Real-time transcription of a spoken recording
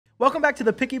Welcome back to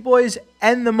the Picky Boys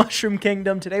and the Mushroom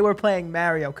Kingdom. Today we're playing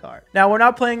Mario Kart. Now, we're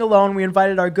not playing alone. We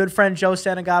invited our good friend Joe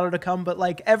Santagato to come, but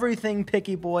like everything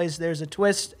Picky Boys, there's a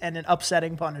twist and an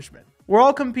upsetting punishment. We're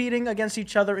all competing against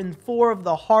each other in 4 of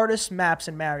the hardest maps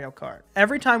in Mario Kart.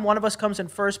 Every time one of us comes in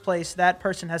first place, that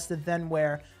person has to then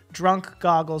wear drunk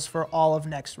goggles for all of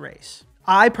next race.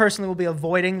 I personally will be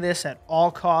avoiding this at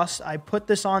all costs. I put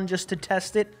this on just to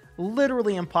test it.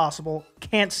 Literally impossible.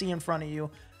 Can't see in front of you.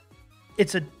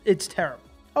 It's terrible.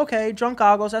 Okay, drunk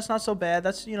goggles, that's not so bad.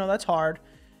 That's hard.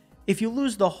 If you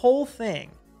lose the whole thing,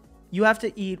 you have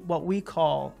to eat what we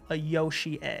call a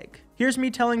Yoshi egg. Here's me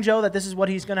telling Joe that this is what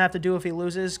he's gonna have to do if he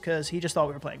loses, because he just thought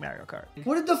we were playing Mario Kart.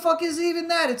 What the fuck is even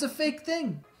that? It's a fake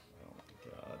thing. Oh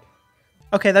my god.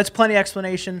 Okay, that's plenty of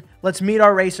explanation. Let's meet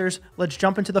our racers. Let's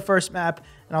jump into the first map,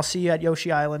 and I'll see you at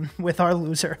Yoshi Island with our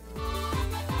loser.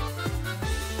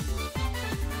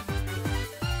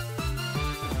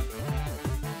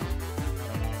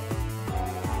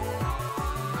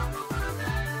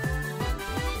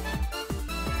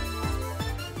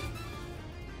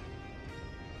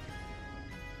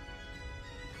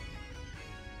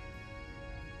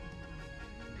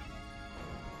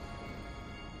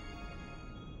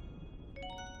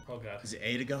 Oh god. Is it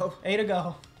A to go? A to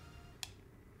go.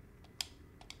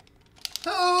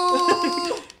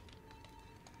 Oh!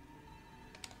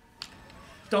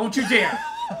 Don't you dare!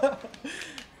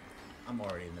 I'm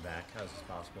already in the back. How is this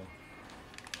possible?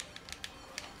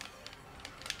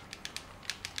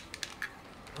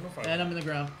 I don't know if And I'm in the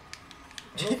ground.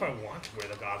 I don't know if I want to wear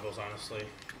the goggles, honestly.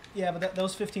 Yeah, but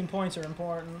those 15 points are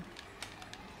important.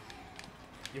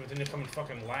 Yeah, but then they come in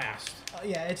fucking last.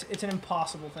 Yeah, it's an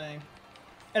impossible thing.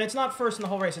 And it's not first in the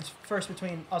whole race. It's first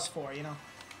between us 4, you know?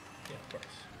 Yeah, of course.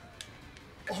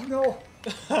 Oh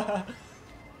no!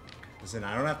 Listen,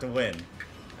 I don't have to win.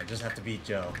 I just have to beat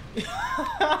Joe.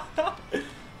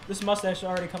 This mustache is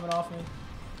already coming off me.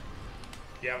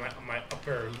 Yeah, my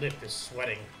upper lip is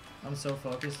sweating. I'm so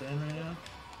focused in right now.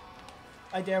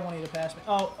 I dare one of you to pass me.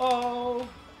 Oh.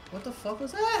 What the fuck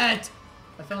was that?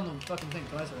 I found the fucking thing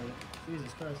twice already.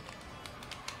 Jesus Christ.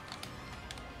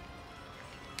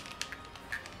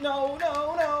 No.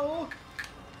 Oh,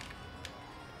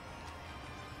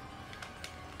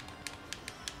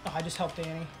 I just helped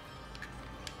Danny.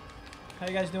 How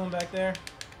you guys doing back there?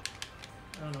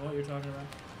 I don't know what you're talking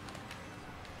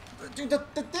about. Dude, the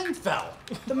thing fell.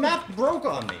 The map broke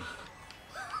on me.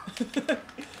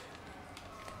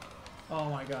 Oh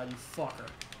my god, you fucker.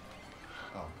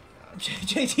 Oh my god.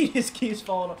 JT just keeps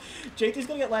falling off. JT's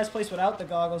gonna get last place without the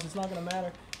goggles. It's not gonna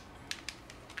matter.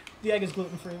 The egg is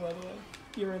gluten-free, by the way.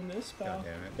 You're in this, pal. God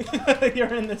damn it.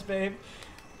 You're in this, babe.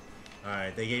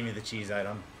 Alright, they gave me the cheese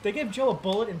item. They gave Joe a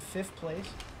bullet in 5th place.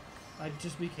 I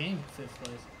just became 5th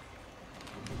place.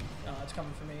 Oh, it's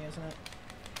coming for me, isn't it?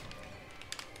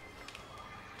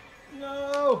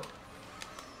 No!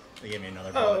 They gave me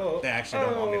another bullet. They actually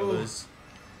don't want me to lose.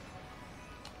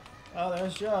 Oh,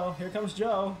 there's Joe. Here comes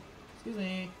Joe. Excuse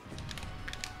me.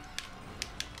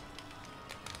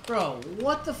 Bro,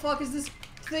 what the fuck is this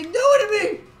thing doing to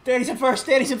me? Danny's in first.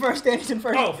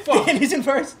 Oh, fuck. Danny's in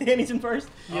first.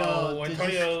 Yo,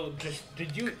 Antonio,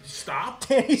 did you stop?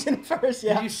 Danny's in first,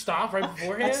 yeah. Did you stop right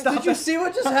beforehand? Did you see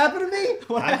what just happened to me?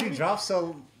 What How'd happened? you drop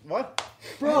so... What?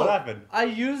 Bro, What happened? I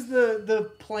used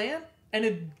the plant and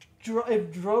it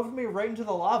drove me right into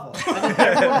the lava. And then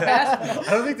everyone passed me. I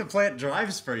don't think the plant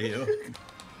drives for you.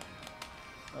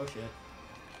 Oh shit.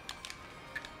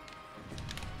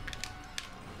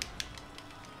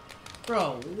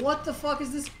 Bro, what the fuck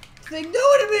is this thing doing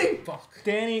to me? Fuck.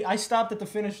 Danny, I stopped at the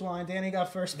finish line. Danny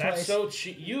got first That's place. so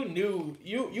cheap. You knew.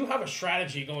 You have a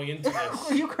strategy going into Are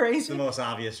this. you It's crazy? the most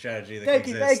obvious strategy that Thank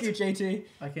can you, exist. JT.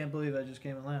 I can't believe I just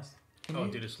came in last. Oh,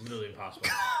 dude, it's literally impossible.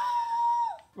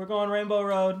 We're going Rainbow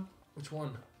Road. Which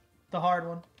one? The hard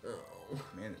one. Oh.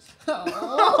 Man, it's...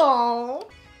 Oh.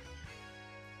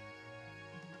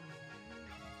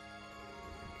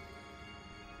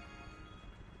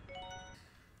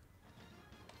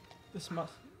 This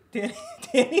must...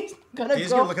 Danny's gonna He's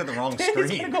go... gonna look at the wrong Danny's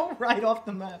screen. gonna go right off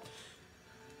the map.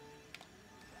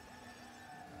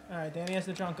 Alright, Danny has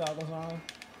the drunk goggles on.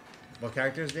 What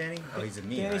character is Danny? Oh, he's a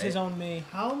me, Danny's right? his own me.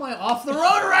 How am I off the road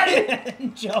already?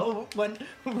 And Joe went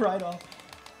right off.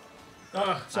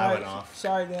 I went off.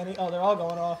 Sorry, Danny. Oh, they're all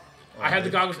going off. I had the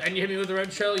goggles and you hit me with the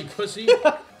red shell, you pussy.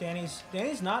 Danny's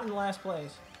not in last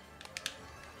place.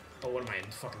 Oh, what am I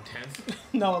in? Fucking 10th?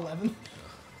 No, 11th.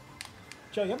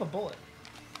 Joe, you have a bullet.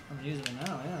 I'm using it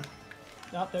now, yeah.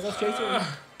 Nope, there goes JT.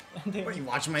 What, are you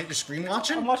watching your screen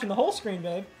watching? I'm watching the whole screen,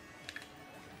 babe.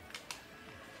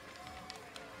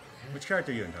 Which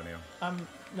character are you, Antonio? I'm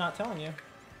not telling you.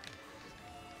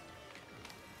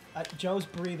 Joe's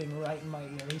breathing right in my ear.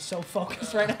 He's so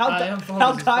focused right now. I am How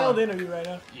focused as dialed fuck. in are you right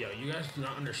now? Yo, you guys do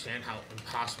not understand how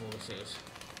impossible this is.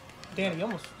 Danny, you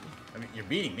almost... I mean, you're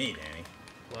beating me, Danny.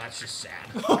 Well, that's just sad.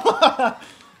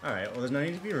 Alright, well, there's no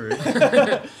need to be rude.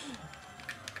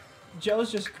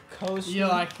 Joe's just coasting. Yo,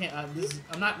 I can't.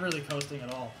 I'm not really coasting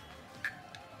at all.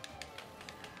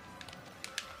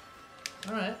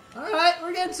 Alright,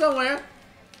 we're getting somewhere.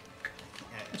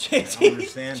 JT, I don't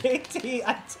understand.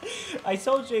 JT, I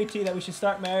told JT that we should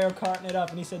start Mario Karting it up,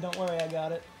 and he said, "Don't worry, I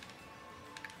got it."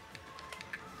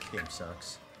 This game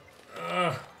sucks.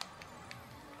 What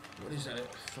is that?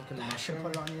 Fucking I should mushroom?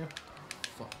 put it on you.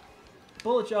 Fuck.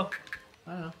 Bullet Joe.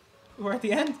 I don't know. We're at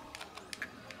the end.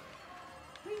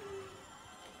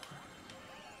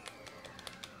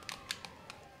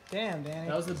 Damn, Danny.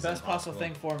 That was the This is best possible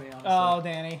impossible. thing for me, honestly. Oh,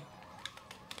 Danny.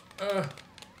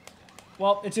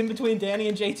 Well, it's in between Danny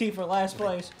and JT for last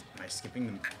place. Am I skipping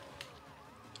them?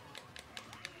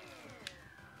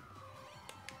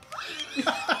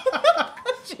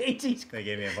 JT's They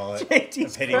gave me a bullet.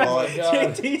 JT's a pity crushing bullet. it. God.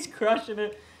 JT's crushing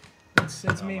it. It's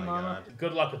Oh me, my mama. God.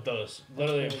 Good luck with those.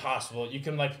 Literally impossible. You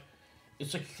can like,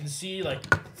 it's like you can see like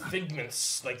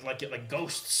figments, like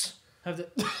ghosts. Have the...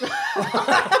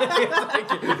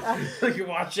 like you're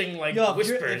watching like Yo,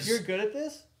 whispers. if you're good at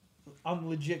this, I'm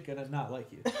legit gonna not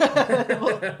like you.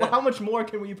 Well, how much more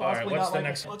can we possibly what's not the like?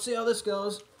 next one? Let's see how this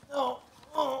goes. Oh,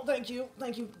 thank you,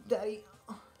 Daddy.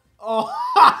 Oh,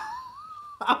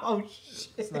 oh shit.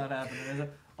 It's not happening, is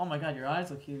it? Oh my god, your eyes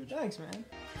look huge. Thanks, man.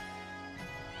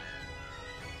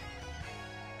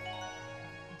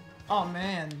 Oh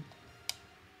man.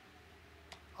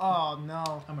 Oh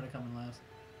no, I'm gonna come in last.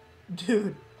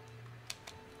 dude.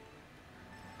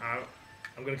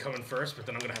 I'm gonna come in first, but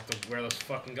then I'm gonna have to wear those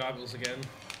fucking goggles again.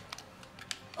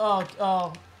 Oh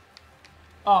no,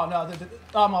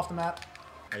 I'm off the map.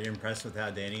 Are you impressed with how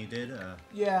Danny did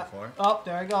Yeah. before? Oh,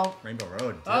 there I go. Rainbow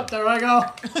Road, too. Oh, there I go.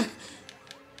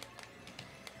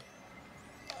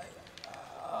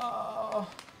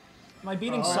 Am I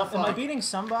beating Oh, Am I fuck. beating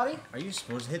somebody? Are you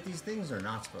supposed to hit these things or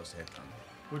not supposed to hit them?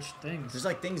 Which things? There's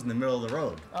like things in the middle of the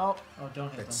road Oh, Oh, don't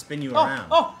hit that them. spin you oh, around.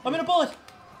 oh! I'm in a bullet.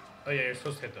 Oh yeah, you're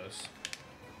supposed to hit those.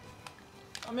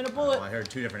 I'm in a Oh, bullet. I heard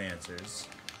two different answers.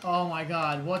 Oh my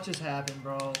god, what just happened,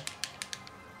 bro?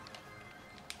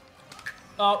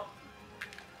 Oh,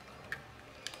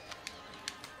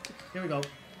 Here we go.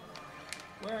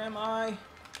 where am I?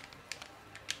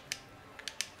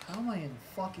 How am I in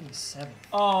fucking 7th?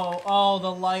 Oh, the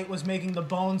light was making the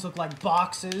bones look like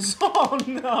boxes. Oh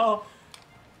no.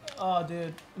 Oh,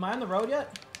 dude. Am I on the road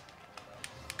yet?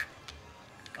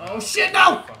 Oh shit,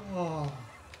 no! Oh.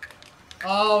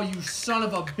 Oh, you son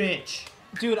of a bitch.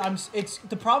 Dude,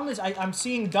 the problem is I'm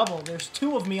seeing double. There's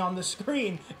two of me on the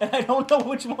screen, and I don't know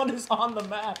which one is on the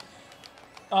map.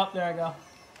 Oh, there I go.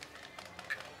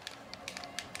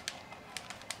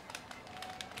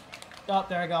 Oh,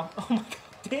 there I go. Oh my god.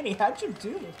 Danny, how'd you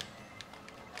do this?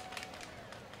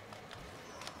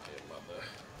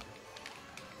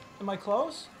 Am I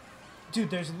close? Dude,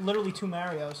 there's literally two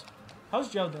Marios. How's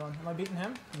Joe doing? Am I beating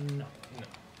him? No.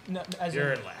 No, as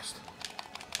You're in, in last.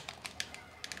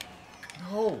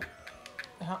 No.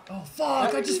 Oh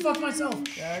fuck, I just fucked myself.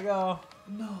 there I go.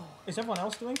 No. Is everyone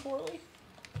else doing poorly?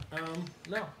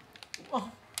 No.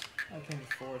 Oh, I came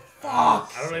 4th. I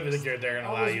don't even think they're gonna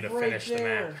I allow was you to right finish the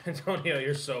there. map. Antonio,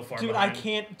 you're so far dude, I behind.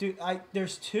 can't. Dude,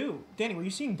 there's two. Danny, were you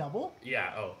seeing double?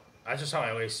 Yeah, that's just how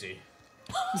I always see.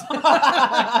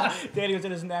 Danny was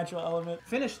in his natural element.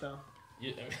 Finish though.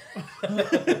 You, I'm gonna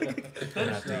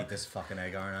have to eat this fucking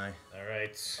egg, aren't I?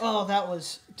 Alright. Oh, that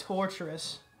was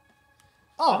torturous.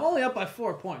 I'm only up by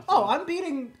 4 points. Oh, I'm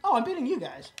beating you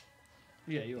guys.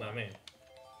 Yeah, you are. Not me.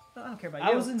 I don't care about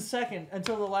I you. was in 2nd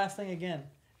until the last thing again.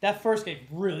 That first game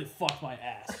really fucked my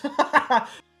ass.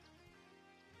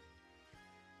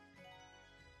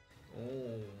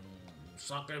 Oh,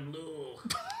 soccer blue.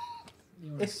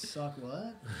 You wanna suck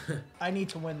what? I need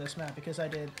to win this map because I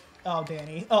did. Oh,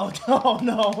 Danny. Oh, no,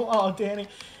 no. Oh, Danny.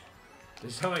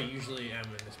 This is how I usually am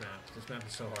in this map. This map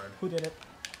is so hard. Who did it?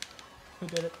 Who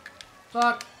did it?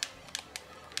 Fuck.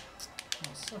 Oh,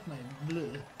 suck my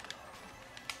blood.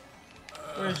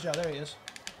 Where's Joe? There he is.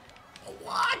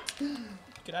 What?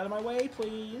 Get out of my way,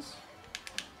 please.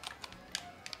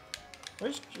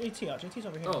 Where's JT? Oh, JT's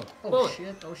over here. Oh, Oh bullet.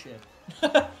 shit, oh shit.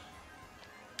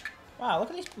 Wow,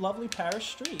 look at these lovely Paris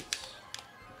streets.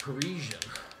 Parisian.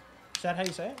 Is that how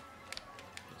you say it?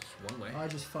 It's one way. I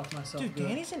just fucked myself Dude, good.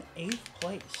 Danny's in 8th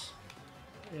place.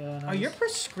 Yeah, nice. Are your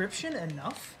prescription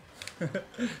enough? Oh,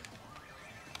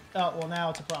 well,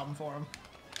 now it's a problem for him.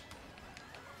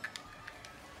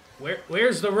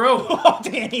 Where's the rope? Oh,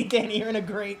 Danny, you're in a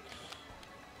great.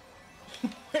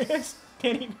 Where's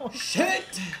Danny going?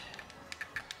 Shit!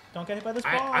 Don't get hit by this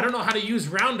ball. I don't know how to use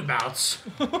roundabouts.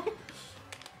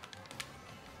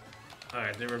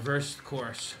 Alright, they reversed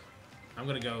course. I'm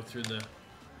gonna go through the...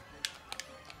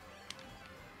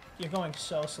 You're going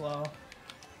so slow.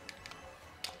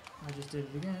 I just did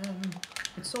it again.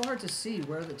 It's so hard to see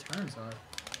where the turns are.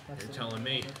 You're telling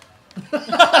me.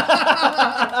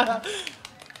 I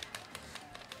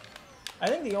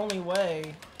think the only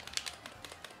way...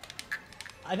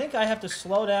 I think I have to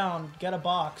slow down, get a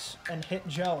box, and hit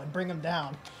Joe and bring him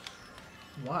down.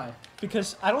 Why?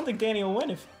 Because I don't think Danny will win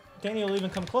if... Danny will even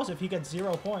come close if he gets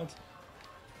 0 points.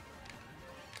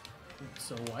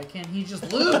 So why can't he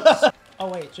just lose? Oh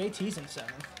wait, JT's in 7th.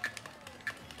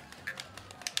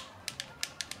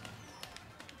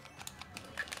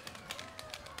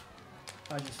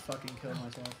 I just fucking killed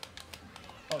myself.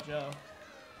 Oh, Joe.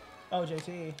 Oh,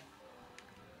 JT.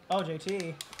 Oh,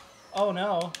 JT. Oh,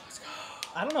 no. Let's go.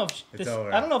 I don't know if this.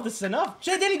 Over. I don't know if this is enough.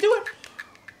 Danny, do it.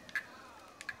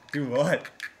 Do what?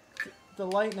 The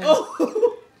lightning.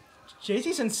 Oh!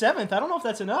 JT's in 7th. I don't know if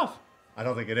that's enough. I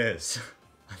don't think it is.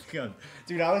 I think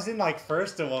dude, I was in like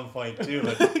first at one point too,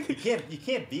 but you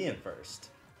can't be in first.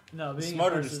 No, being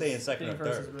Smarter in to first stay is- in second being or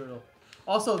first third. is brutal.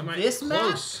 Also, Am I this map,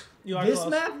 close? You are this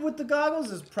close. map with the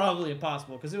goggles is probably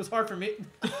impossible because it was hard for me.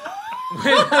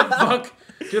 Where the fuck?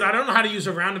 Dude, I don't know how to use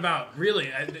a roundabout.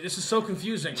 Really, this is so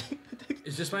confusing.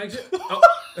 Is this my exit? Oh,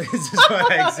 This is my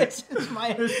exit. It's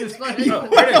my. It's my oh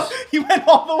there it is. You went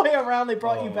all the way around. They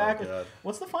brought Oh you my back. God.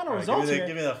 What's the final All right, results here?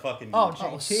 give me that fucking. Oh, Oh,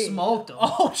 JT. smoked him.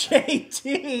 Oh,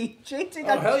 JT. JT Oh,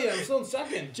 got. hell yeah, I'm still in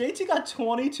second. JT got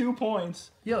 22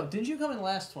 points. Yo, didn't you come in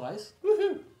last twice?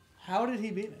 Woohoo. How did he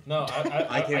beat me? No,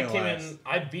 I came in came last. in.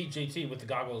 I beat JT with the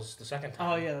goggles the second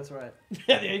time. Oh, yeah, that's right.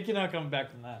 Yeah, you cannot come back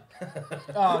from that.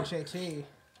 Oh, JT.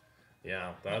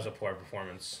 Yeah, that was a poor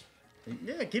performance.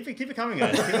 Yeah, keep it coming,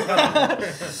 guys. Keep it coming.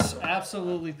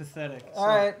 Absolutely pathetic. All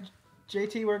right,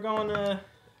 JT, we're going to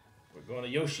We're going to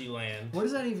Yoshi Land. What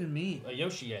does that even mean? A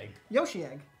Yoshi egg. Yoshi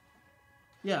Egg.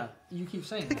 Yeah, you keep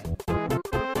saying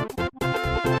that.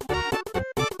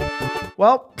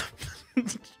 Well,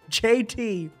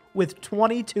 JT with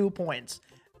 22 points.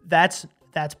 That's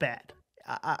bad.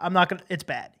 I'm not gonna. It's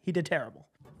bad. He did terrible.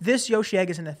 This Yoshi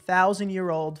egg is an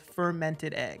 1,000-year-old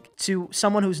fermented egg. To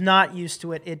someone who's not used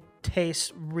to it, it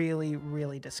tastes really,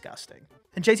 really disgusting.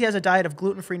 And JT has a diet of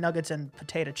gluten-free nuggets and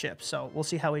potato chips, so we'll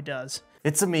see how he does.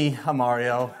 It's me, I'm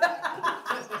Mario.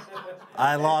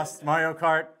 I lost Mario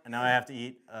Kart, and now I have to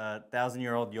eat a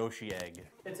 1,000-year-old Yoshi egg.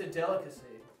 It's a delicacy.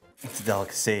 It's a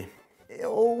delicacy.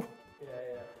 Ew. Yeah.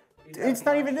 It's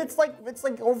not even. It's like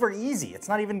over easy. It's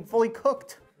not even fully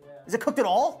cooked. Yeah. Is it cooked at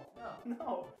all?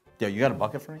 No, Yo, you got a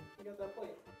bucket for me? you got that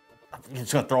plate. You're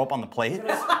just gonna throw up on the plate?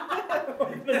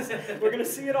 We're gonna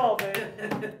see it all,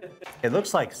 man. It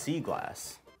looks like sea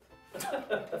glass. You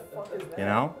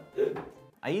know?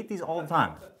 I eat these all the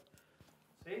time.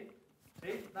 See?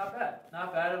 Not bad.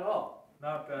 Not bad at all.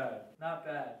 Not bad. Not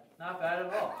bad. Not bad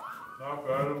at all. Not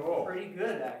bad at all. Pretty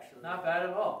good, actually. Not bad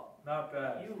at all. Not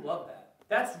bad. You love that.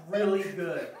 That's really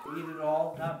good. Eat it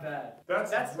all. Not bad.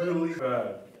 That's really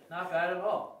bad. Not bad at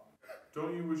all.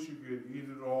 Don't you wish you could eat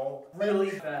it all?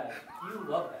 Really bad. You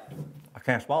love that. I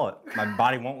can't swallow it. My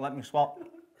body won't let me swallow. You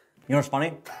know what's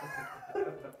funny?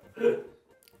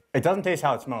 It doesn't taste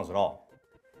how it smells at all.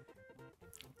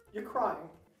 You're crying.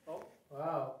 Oh,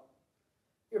 wow.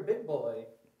 You're a big boy.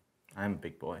 I'm a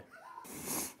big boy.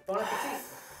 Bon appetit.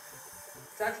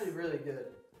 It's actually really good.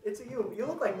 It's you. You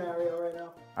look like Mario right now.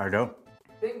 I do.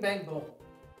 Bing, bang, boom.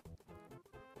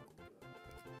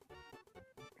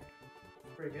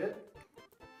 Pretty good.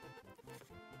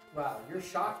 Wow, you're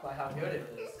shocked by how good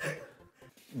it is.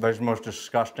 That's the most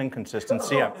disgusting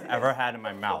consistency I've ever had in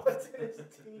my mouth.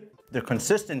 The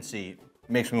consistency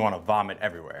makes me want to vomit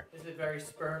everywhere. Is it very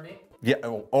spermy? Yeah,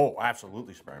 oh,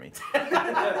 absolutely spermy.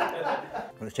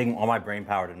 It's taking all my brain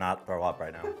power to not throw up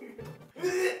right now.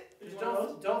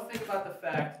 Just don't think about the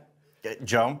fact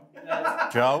Joe?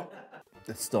 that Joe?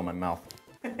 It's still in my mouth.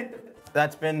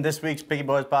 That's been this week's Piggy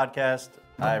Boys podcast.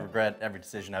 I regret every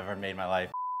decision I've ever made in my life.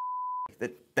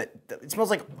 It smells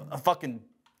like a fucking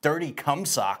dirty cum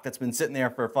sock that's been sitting there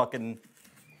for fucking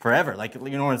forever. Like,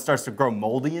 you know when it starts to grow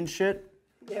moldy and shit?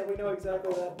 Yeah, we know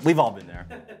exactly that. We've all been there.